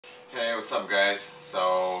Hey, what's up guys?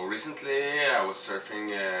 So recently I was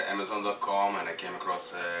surfing Amazon.com and I came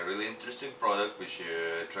across a really interesting product which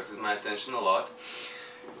attracted my attention a lot.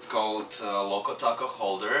 It's called Loco Taco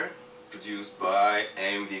Holder, produced by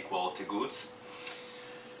AMV Quality Goods.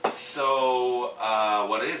 So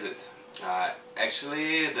what is it?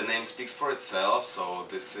 Actually the name speaks for itself, so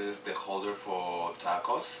this is the holder for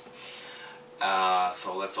tacos.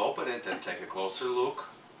 So let's open it and take a closer look,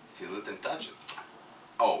 feel it and touch it.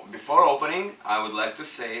 Oh, before opening, I would like to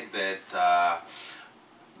say that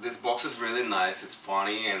this box is really nice, it's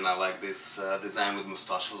funny, and I like this design with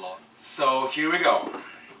mustache a lot. So here we go.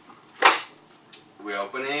 We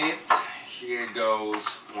open it. Here goes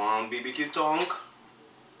one BBQ tongue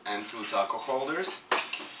and two taco holders.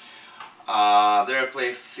 They're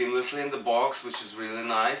placed seamlessly in the box, which is really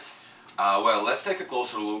nice. Well, let's take a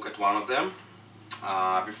closer look at one of them.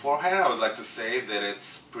 Beforehand, I would like to say that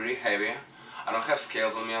it's pretty heavy. I don't have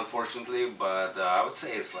scales on me unfortunately, but I would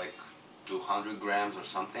say it's like 200 grams or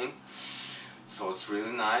something. So it's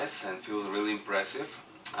really nice and feels really impressive.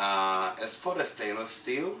 As for the stainless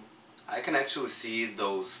steel, I can actually see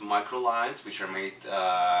those micro lines which are made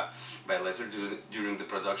by laser during the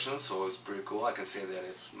production, so it's pretty cool. I can say that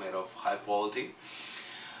it's made of high quality.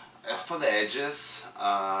 As for the edges,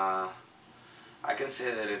 I can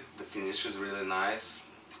say that the finish is really nice.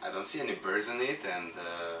 I don't see any burrs in it, and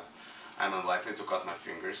I'm unlikely to cut my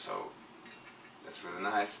fingers, so that's really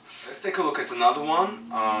nice. Let's take a look at another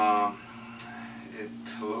one. It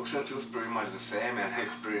looks and feels pretty much the same, and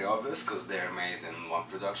it's pretty obvious because they're made in one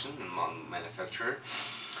production, in one manufacturer.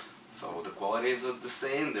 So the quality is the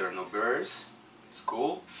same, there are no burrs, it's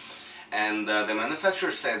cool. And the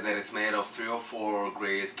manufacturer says that it's made of 304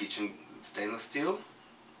 grade kitchen stainless steel.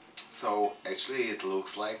 So actually it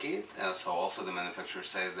looks like it, so also the manufacturer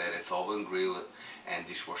says that it's oven, grill and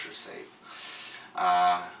dishwasher safe.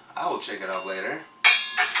 I will check it out later.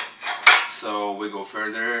 So we go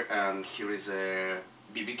further, and here is a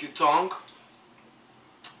BBQ tongue.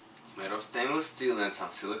 It's made of stainless steel and some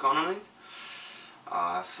silicone on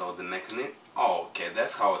it. So the mechanism, oh okay,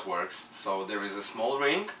 that's how it works. So there is a small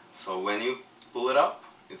ring, so when you pull it up,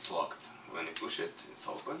 it's locked. When you push it, it's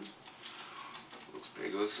open. Looks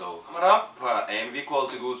pretty good. So sum it up, AMV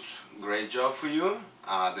Quality Goods, great job for you.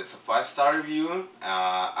 That's a 5-star review.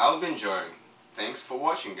 I'll be enjoying. Thanks for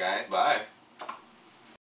watching guys, bye.